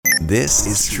This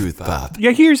is Truth Pop.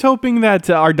 Yeah, here's hoping that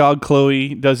our dog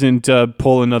Chloe doesn't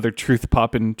pull another Truth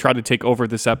Pop and try to take over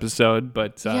this episode.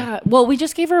 But yeah, well, we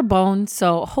just gave her a bone,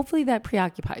 so hopefully that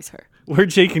preoccupies her. We're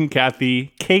Jake and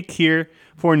Kathy, Cake here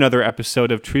for another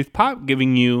episode of Truth Pop,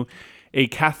 giving you a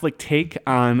Catholic take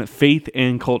on faith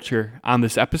and culture. On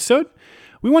this episode,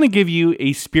 we want to give you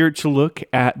a spiritual look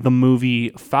at the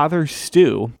movie Father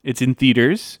Stu. It's in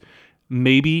theaters.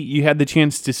 Maybe you had the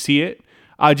chance to see it.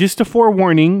 Just a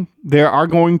forewarning, there are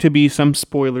going to be some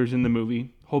spoilers in the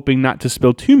movie. Hoping not to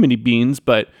spill too many beans,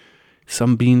 but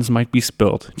some beans might be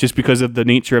spilled just because of the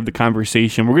nature of the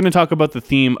conversation. We're going to talk about the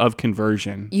theme of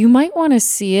conversion. You might want to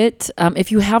see it.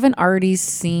 If you haven't already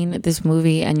seen this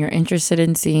movie and you're interested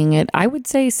in seeing it, I would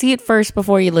say see it first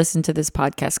before you listen to this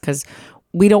podcast, because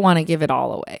we don't want to give it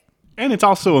all away. And it's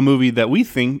also a movie that we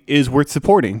think is worth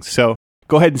supporting. So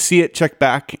go ahead and see it, check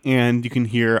back, and you can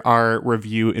hear our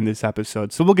review in this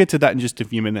episode. So we'll get to that in just a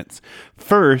few minutes.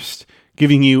 First,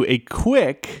 giving you a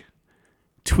quick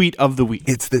tweet of the week.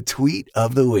 It's the tweet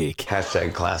of the week.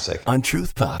 Hashtag classic. On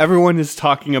Truth Pop. Everyone is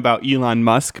talking about Elon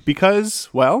Musk because,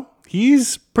 well,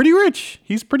 he's pretty rich.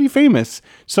 He's pretty famous.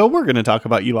 So we're going to talk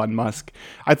about Elon Musk.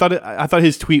 I thought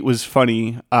his tweet was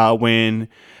funny when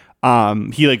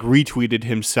he retweeted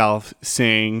himself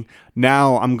saying,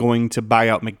 now I'm going to buy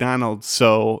out McDonald's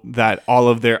so that all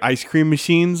of their ice cream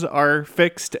machines are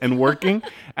fixed and working.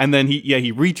 And then he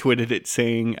retweeted it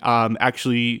saying,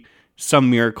 actually, some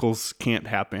miracles can't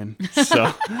happen.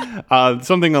 So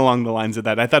something along the lines of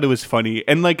that. I thought it was funny.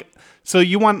 And so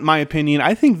you want my opinion?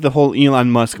 I think the whole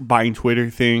Elon Musk buying Twitter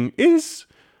thing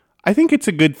I think it's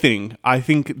a good thing. I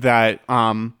think that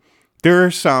there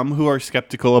are some who are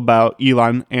skeptical about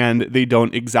Elon, and they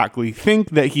don't exactly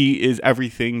think that he is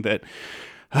everything that,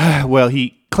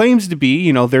 he claims to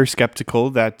be. They're skeptical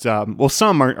that,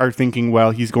 some are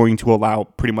thinking, he's going to allow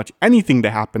pretty much anything to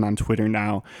happen on Twitter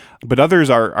now. But others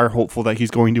are hopeful that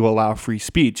he's going to allow free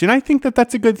speech. And I think that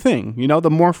that's a good thing. The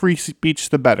more free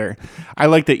speech, the better. I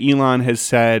like that Elon has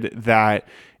said that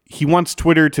he wants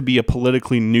Twitter to be a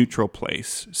politically neutral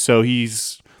place. So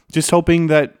he's just hoping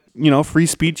that free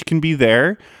speech can be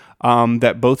there,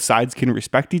 that both sides can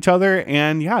respect each other.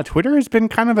 And yeah, Twitter has been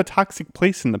kind of a toxic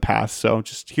place in the past. So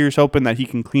just here's hoping that he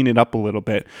can clean it up a little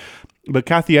bit. But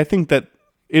Kathy, I think that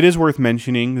it is worth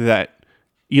mentioning that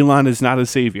Elon is not a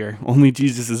savior. Only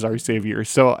Jesus is our savior.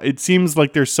 So it seems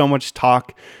like there's so much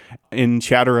talk and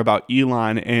chatter about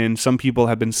Elon, and some people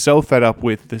have been so fed up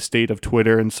with the state of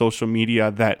Twitter and social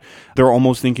media that they're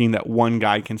almost thinking that one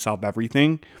guy can solve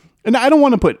everything. And I don't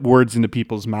want to put words into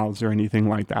people's mouths or anything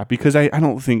like that, because I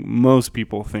don't think most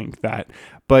people think that.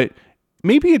 But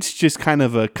maybe it's just kind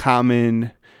of a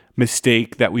common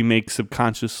mistake that we make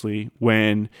subconsciously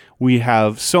when we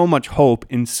have so much hope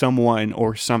in someone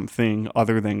or something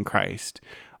other than Christ.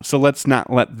 So let's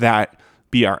not let that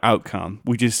be our outcome.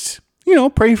 We just,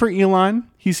 pray for Elon.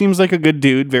 He seems like a good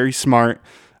dude, very smart.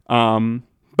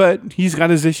 But he's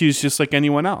got his issues just like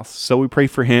anyone else. So we pray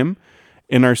for him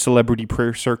in our celebrity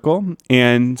prayer circle.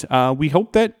 And we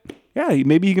hope that,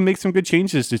 maybe he can make some good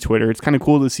changes to Twitter. It's kind of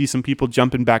cool to see some people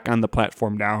jumping back on the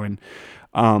platform now. And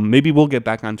maybe we'll get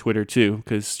back on Twitter too,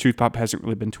 because Truth Pop hasn't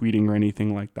really been tweeting or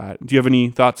anything like that. Do you have any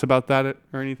thoughts about that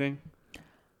or anything?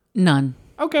 None.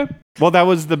 Okay. Well, that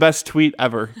was the best tweet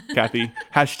ever, Kathy.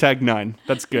 Hashtag none.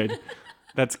 That's good.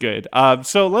 That's good.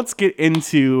 So let's get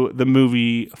into the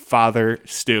movie Father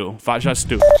Stu.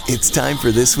 It's time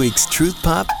for this week's Truth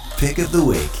Pop Pick of the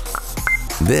Week.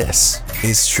 This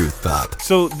is Truth Pop.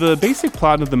 So the basic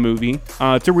plot of the movie,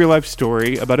 it's a real-life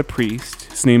story about a priest.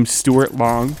 His name's Stuart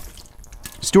Long.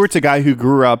 Stuart's a guy who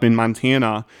grew up in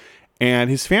Montana, and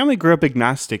his family grew up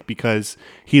agnostic because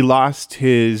he lost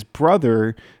his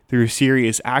brother through a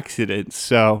serious accident.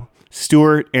 So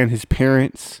Stuart and his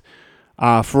parents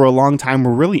for a long time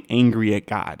were really angry at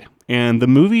God. And the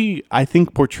movie, I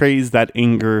think, portrays that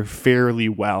anger fairly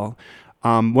well.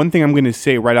 One thing I'm going to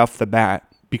say right off the bat,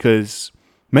 because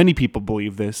many people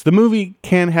believe this, the movie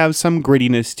can have some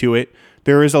grittiness to it.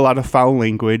 There is a lot of foul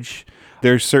language.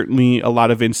 There's certainly a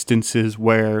lot of instances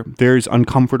where there's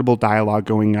uncomfortable dialogue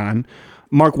going on.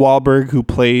 Mark Wahlberg, who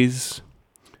plays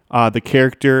the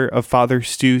character of Father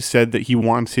Stu, said that he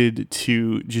wanted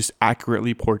to just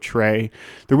accurately portray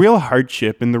the real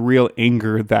hardship and the real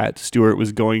anger that Stuart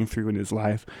was going through in his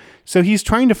life. So he's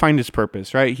trying to find his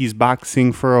purpose, right? He's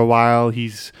boxing for a while.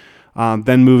 He's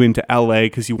then moving to LA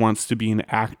because he wants to be an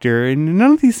actor. And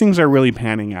none of these things are really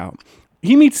panning out.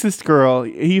 He meets this girl.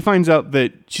 He finds out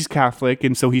that she's Catholic.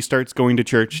 And so he starts going to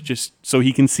church just so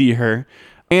he can see her.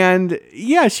 And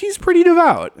yeah, she's pretty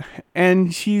devout,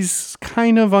 and she's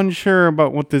kind of unsure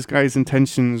about what this guy's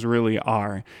intentions really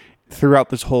are. throughout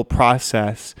this whole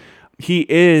process, he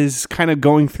is kind of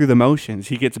going through the motions.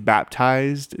 He gets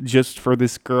baptized just for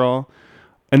this girl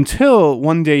until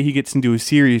one day he gets into a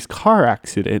serious car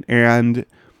accident and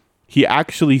he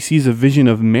actually sees a vision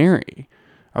of Mary,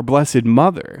 our Blessed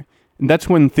Mother. And that's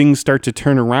when things start to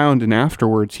turn around, and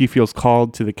afterwards he feels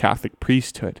called to the Catholic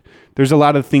priesthood. There's a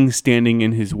lot of things standing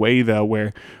in his way, though,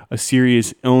 where a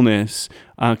serious illness,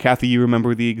 Kathy, you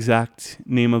remember the exact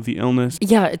name of the illness?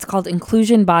 Yeah, it's called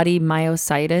inclusion body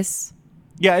myositis.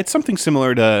 Yeah, it's something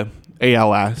similar to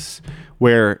ALS,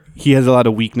 where he has a lot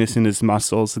of weakness in his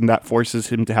muscles, and that forces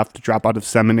him to have to drop out of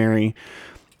seminary.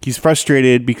 He's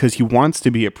frustrated because he wants to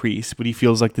be a priest, but he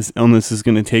feels like this illness is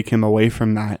going to take him away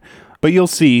from that. But you'll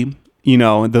see,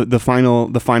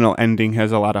 the final ending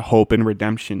has a lot of hope and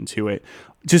redemption to it.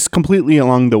 Just completely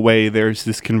along the way, there's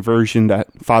this conversion that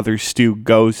Father Stu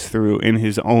goes through in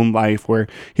his own life, where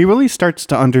he really starts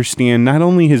to understand not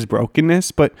only his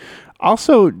brokenness, but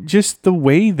also just the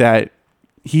way that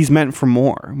he's meant for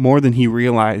more than he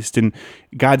realized. And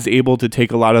God's able to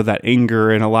take a lot of that anger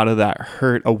and a lot of that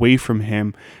hurt away from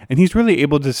him. And he's really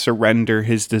able to surrender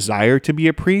his desire to be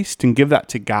a priest and give that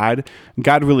to God.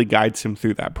 God really guides him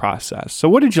through that process. So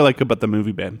what did you like about the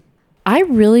movie, babe? I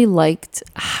really liked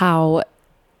how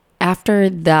after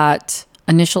that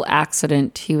initial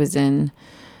accident he was in,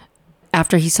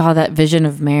 after he saw that vision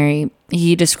of Mary,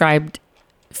 he described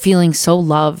feeling so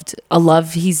loved, a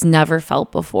love he's never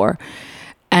felt before.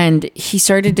 And he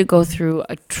started to go through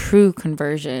a true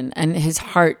conversion, and his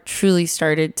heart truly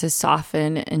started to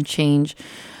soften and change.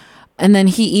 And then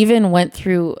he even went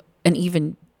through an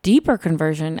even deeper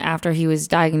conversion after he was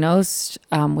diagnosed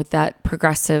with that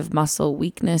progressive muscle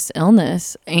weakness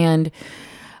illness. And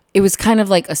it was kind of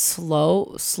like a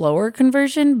slower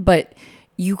conversion, but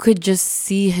you could just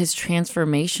see his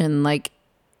transformation. Like,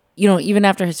 even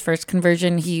after his first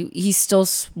conversion, he still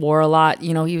swore a lot.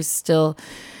 He was still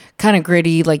kind of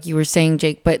gritty, like you were saying,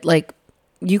 Jake, but like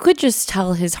you could just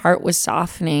tell his heart was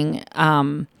softening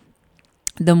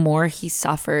the more he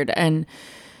suffered. And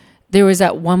there was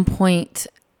at one point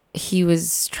he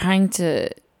was trying to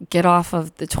get off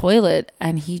of the toilet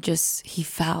and he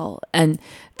fell, and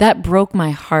that broke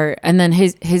my heart. And then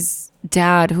his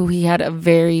dad, who he had a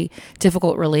very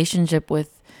difficult relationship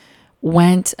with,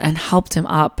 went and helped him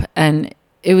up. And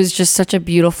it was just such a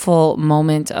beautiful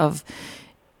moment of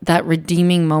that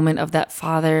redeeming moment of that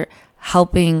father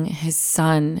helping his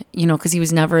son, because he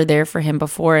was never there for him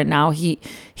before, and now he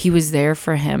was there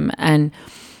for him. And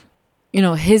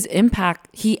his impact,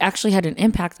 he actually had an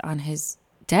impact on his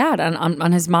dad,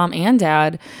 on his mom and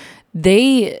dad.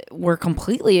 They were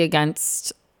completely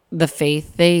against the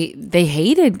faith. They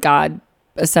hated God,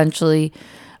 essentially.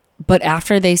 But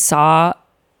after they saw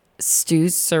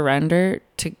Stu's surrender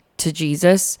to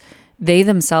Jesus, they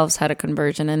themselves had a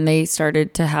conversion, and they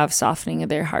started to have softening of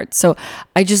their hearts. So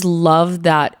I just love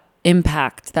that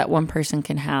impact that one person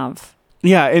can have.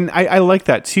 Yeah, and I like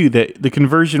that too, that the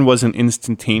conversion wasn't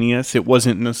instantaneous. It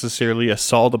wasn't necessarily a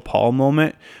Saul to Paul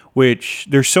moment, which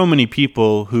there's so many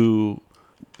people who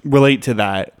relate to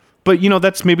that. But,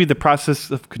 that's maybe the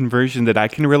process of conversion that I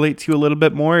can relate to a little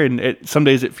bit more. And some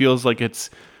days it feels like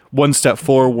it's one step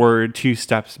forward, two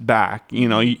steps back,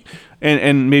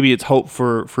 and maybe it's hope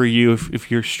for you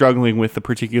if you're struggling with a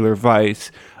particular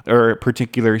vice or a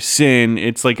particular sin.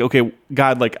 It's like, okay,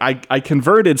 God, like I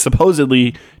converted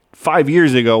supposedly 5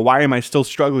 years ago. Why am I still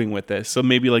struggling with this? So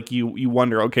maybe like you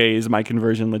wonder, okay, is my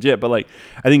conversion legit? But like,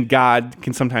 I think God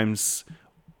can sometimes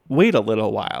wait a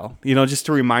little while, just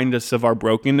to remind us of our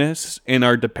brokenness and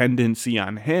our dependency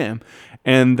on him.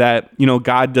 And that,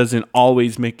 God doesn't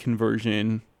always make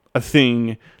conversion a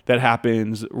thing that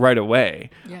happens right away.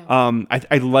 Yeah.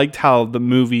 I liked how the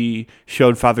movie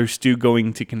showed Father Stu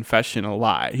going to confession a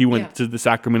lot. He went to the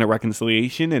Sacrament of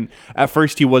Reconciliation, and at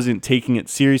first he wasn't taking it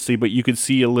seriously, but you could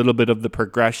see a little bit of the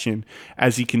progression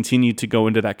as he continued to go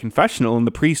into that confessional, and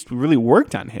the priest really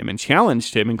worked on him and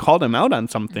challenged him and called him out on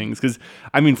some things. Because,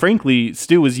 frankly,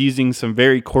 Stu was using some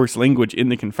very coarse language in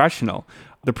the confessional.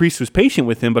 The priest was patient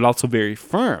with him, but also very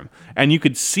firm. And you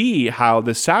could see how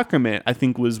the sacrament, I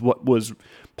think, was what was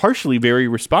partially very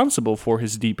responsible for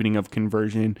his deepening of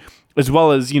conversion, as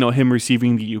well as, him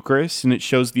receiving the Eucharist. And it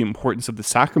shows the importance of the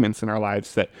sacraments in our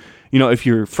lives, that, if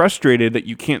you're frustrated that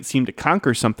you can't seem to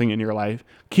conquer something in your life,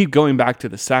 keep going back to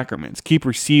the sacraments, keep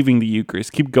receiving the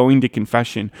Eucharist, keep going to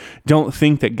confession. Don't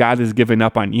think that God has given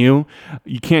up on you.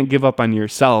 You can't give up on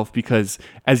yourself, because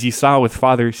as you saw with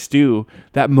Father Stu,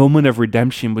 that moment of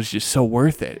redemption was just so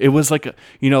worth it. It was like,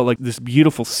 like this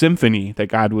beautiful symphony that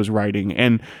God was writing.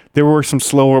 And there were some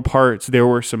slower parts. There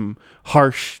were some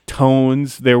harsh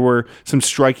tones. There were some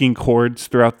striking chords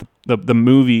throughout the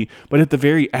movie, but at the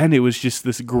very end, it was just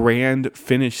this grand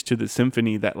finish to the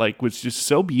symphony that like was just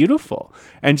so beautiful.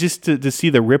 And just to see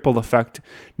the ripple effect,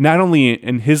 not only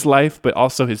in his life, but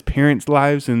also his parents'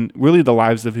 lives and really the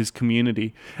lives of his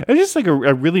community. It's just like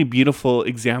a really beautiful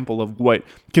example of what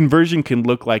conversion can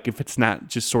look like if it's not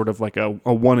just sort of like a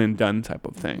one and done type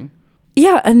of thing.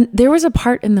 Yeah, and there was a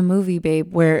part in the movie,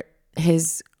 babe, where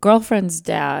his girlfriend's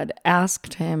dad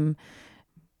asked him,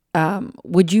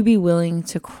 would you be willing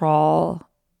to crawl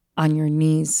on your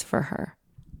knees for her?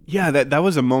 Yeah, that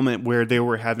was a moment where they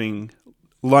were having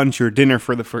lunch or dinner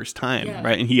for the first time,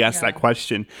 right? And he asked that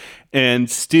question. And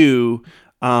Stu,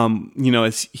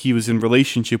 as he was in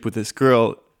relationship with this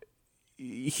girl,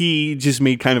 he just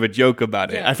made kind of a joke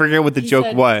about it. I forget what the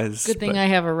joke was. Good thing I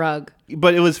have a rug.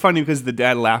 But it was funny because the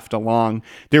dad laughed along.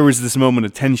 There was this moment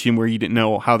of tension where you didn't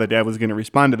know how the dad was going to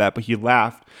respond to that, but he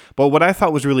laughed. But what I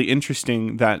thought was really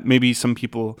interesting that maybe some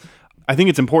people, I think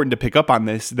it's important to pick up on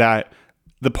this, that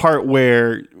the part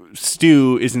where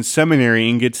Stu is in seminary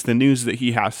and gets the news that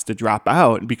he has to drop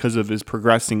out because of his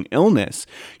progressing illness,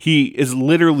 he is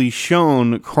literally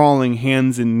shown crawling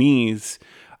hands and knees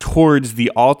towards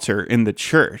the altar in the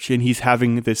church, and he's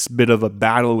having this bit of a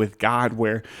battle with God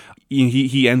where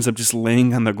he ends up just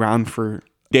laying on the ground for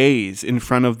days in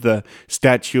front of the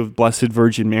statue of Blessed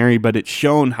Virgin Mary. But it's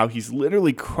shown how he's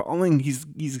literally crawling.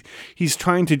 He's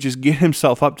trying to just get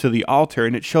himself up to the altar,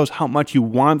 and it shows how much he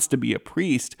wants to be a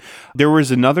priest. There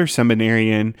was another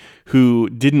seminarian who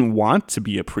didn't want to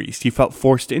be a priest. He felt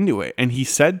forced into it, and he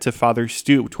said to Father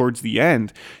Stu towards the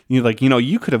end,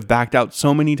 you could have backed out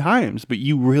so many times, but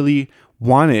you really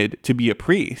wanted to be a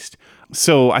priest.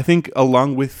 So I think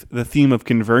along with the theme of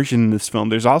conversion in this film,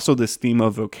 there's also this theme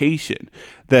of vocation,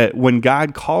 that when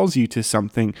God calls you to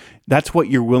something, that's what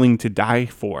you're willing to die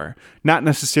for.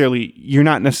 You're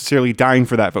not necessarily dying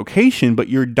for that vocation, but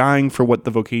you're dying for what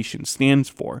the vocation stands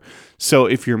for. So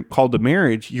if you're called to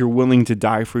marriage, you're willing to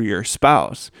die for your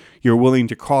spouse. You're willing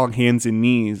to crawl hands and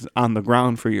knees on the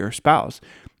ground for your spouse.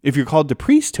 If you're called to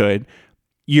priesthood,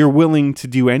 you're willing to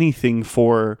do anything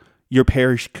for your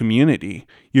parish community.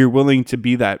 You're willing to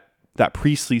be that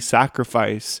priestly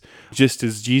sacrifice, just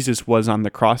as Jesus was on the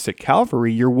cross at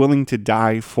Calvary. You're willing to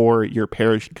die for your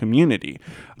parish community.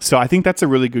 So I think that's a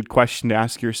really good question to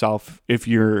ask yourself if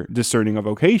you're discerning a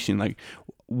vocation. Like,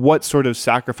 what sort of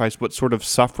sacrifice, what sort of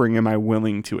suffering am I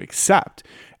willing to accept?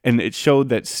 And it showed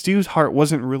that Stu's heart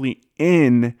wasn't really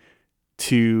in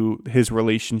to his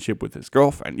relationship with his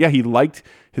girlfriend. Yeah, he liked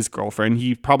his girlfriend.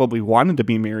 He probably wanted to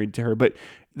be married to her, but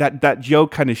that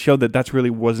joke kind of showed that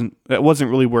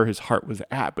wasn't really where his heart was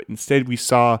at. But instead, we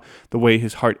saw the way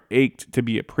his heart ached to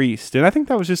be a priest. And I think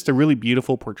that was just a really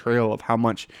beautiful portrayal of how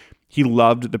much he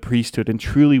loved the priesthood and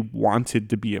truly wanted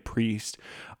to be a priest.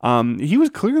 He was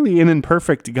clearly an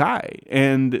imperfect guy.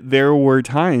 And there were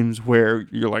times where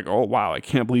you're like, oh, wow, I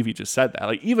can't believe he just said that.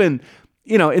 Like, even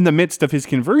in the midst of his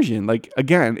conversion, like,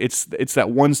 again, it's that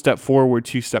one step forward,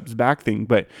 two steps back thing,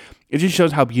 but it just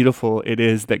shows how beautiful it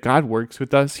is that God works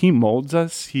with us. He molds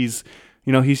us. He's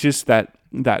just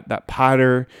that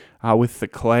potter with the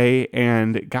clay,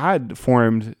 and God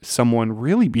formed someone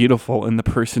really beautiful in the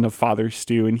person of Father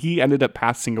Stu, and he ended up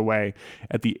passing away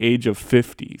at the age of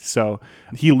 50. So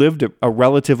he lived a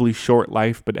relatively short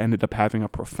life, but ended up having a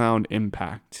profound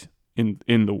impact in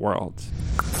the world.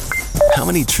 How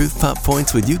many Truth Pop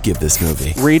points would you give this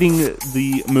movie? Rating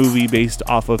the movie based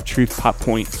off of Truth Pop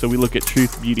points, so we look at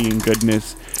truth, beauty, and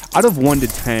goodness. Out of 1 to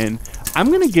 10, I'm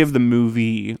going to give the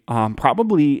movie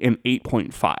probably an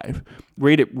 8.5.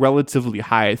 Rate it relatively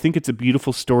high. I think it's a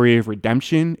beautiful story of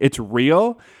redemption. It's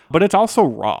real, but it's also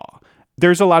raw.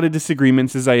 There's a lot of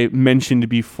disagreements, as I mentioned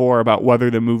before, about whether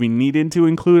the movie needed to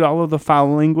include all of the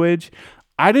foul language.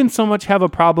 I didn't so much have a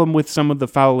problem with some of the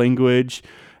foul language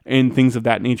and things of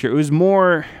that nature. It was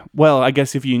more, well, I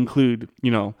guess if you include,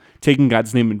 taking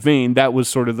God's name in vain, that was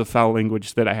sort of the foul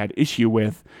language that I had issue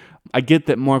with. I get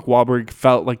that Mark Wahlberg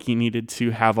felt like he needed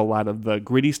to have a lot of the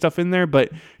gritty stuff in there,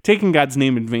 but taking God's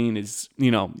name in vain is,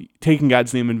 taking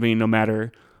God's name in vain no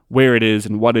matter where it is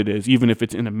and what it is, even if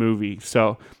it's in a movie.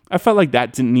 So I felt like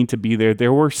that didn't need to be there.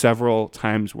 There were several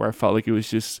times where I felt like it was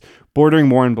just bordering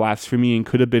more on blasphemy and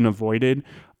could have been avoided.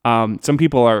 Some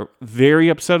people are very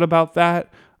upset about that.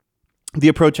 The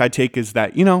approach I take is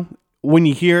that, when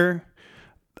you hear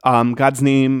God's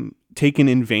name taken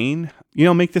in vain,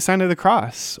 make the sign of the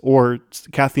cross. Or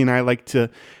Kathy and I like to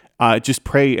just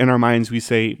pray in our minds. We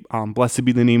say, blessed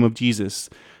be the name of Jesus.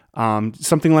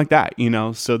 Something like that,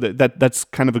 so that's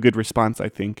kind of a good response, I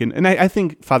think. And I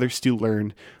think Father Stu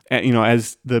learned,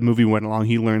 as the movie went along,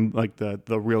 he learned like the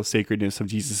real sacredness of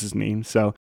Jesus's name.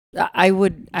 So I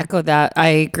would echo that. I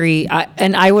agree.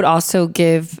 And I would also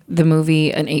give the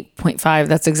movie an 8.5.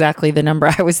 That's exactly the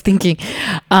number I was thinking.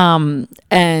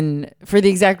 And for the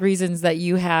exact reasons that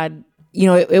you had,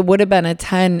 it would have been a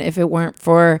 10 if it weren't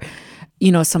for,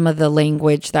 some of the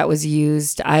language that was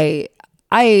used.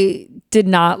 I did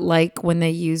not like when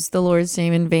they used the Lord's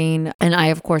name in vain. And I,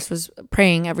 of course, was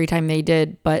praying every time they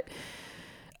did. But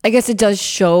I guess it does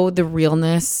show the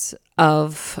realness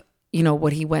of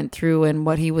what he went through and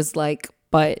what he was like.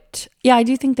 But yeah, I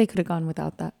do think they could have gone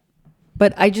without that.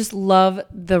 But I just love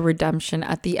the redemption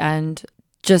at the end,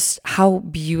 just how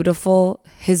beautiful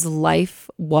his life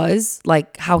was,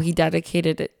 like how he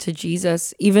dedicated it to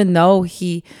Jesus, even though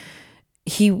he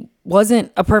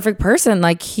wasn't a perfect person.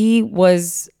 Like he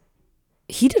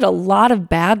did a lot of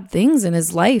bad things in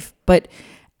his life, but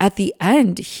at the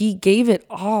end, he gave it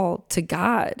all to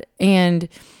God. And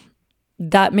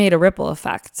that made a ripple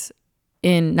effect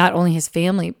in not only his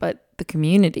family, but the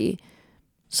community.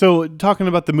 So talking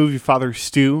about the movie Father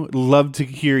Stu, love to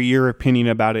hear your opinion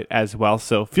about it as well.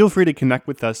 So feel free to connect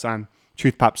with us on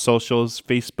Truth Pop socials,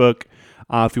 Facebook,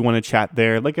 if you want to chat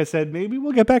there. Like I said, maybe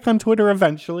we'll get back on Twitter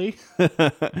eventually.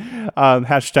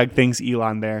 Hashtag thanks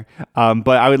Elon there.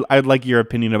 But I'd like your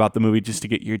opinion about the movie just to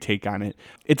get your take on it.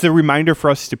 It's a reminder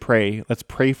for us to pray. Let's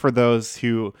pray for those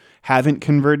who haven't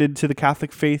converted to the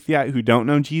Catholic faith yet, who don't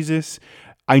know Jesus.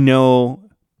 I know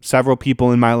several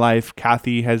people in my life.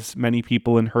 Kathy has many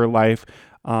people in her life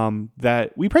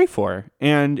that we pray for,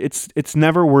 and it's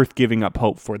never worth giving up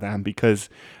hope for them, because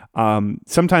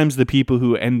sometimes the people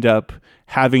who end up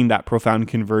having that profound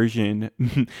conversion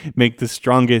make the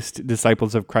strongest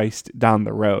disciples of Christ down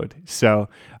the road. So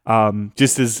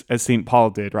just as St. Paul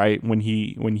did, right, when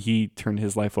he turned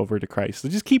his life over to Christ. So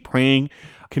just keep praying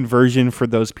conversion for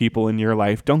those people in your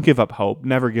life. Don't give up hope.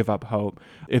 Never give up hope.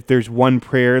 If there's one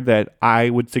prayer that I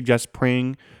would suggest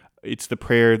praying, it's the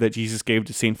prayer that Jesus gave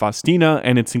to St. Faustina,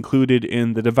 and it's included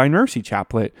in the Divine Mercy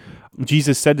Chaplet.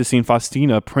 Jesus said to St.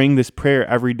 Faustina, praying this prayer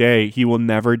every day, he will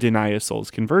never deny a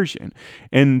soul's conversion.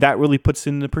 And that really puts it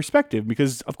into perspective,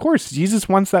 because, of course, Jesus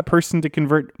wants that person to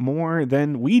convert more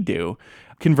than we do.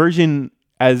 Conversion,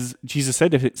 as Jesus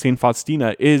said to St.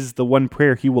 Faustina, is the one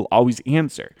prayer he will always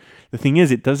answer. The thing is,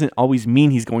 it doesn't always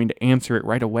mean he's going to answer it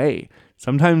right away.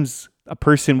 Sometimes a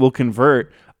person will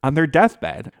convert on their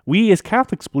deathbed. We as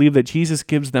Catholics believe that Jesus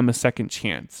gives them a second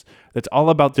chance. That's all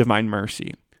about divine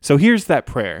mercy. So here's that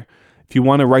prayer. If you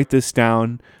want to write this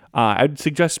down, I'd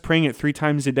suggest praying it 3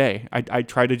 times a day. I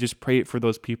try to just pray it for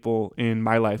those people in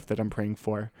my life that I'm praying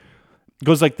for. It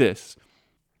goes like this.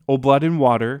 O blood and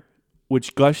water,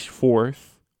 which gush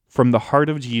forth from the heart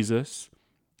of Jesus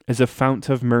as a fount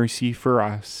of mercy for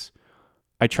us,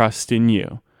 I trust in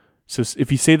you. So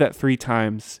if you say that 3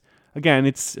 times, again,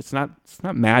 it's not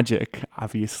magic,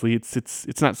 obviously.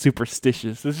 It's not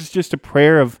superstitious. This is just a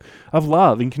prayer of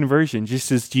love and conversion.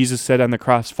 Just as Jesus said on the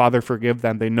cross, Father, forgive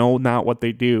them. They know not what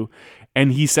they do.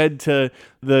 And he said to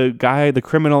the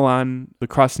criminal on the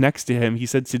cross next to him, he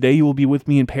said, today you will be with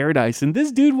me in paradise. And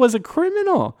this dude was a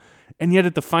criminal. And yet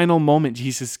at the final moment,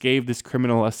 Jesus gave this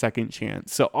criminal a second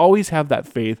chance. So always have that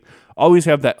faith, always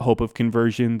have that hope of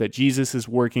conversion, that Jesus is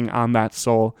working on that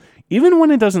soul, even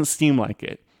when it doesn't seem like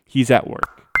it. He's at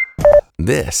work.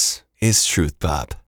 This is Truth Pop.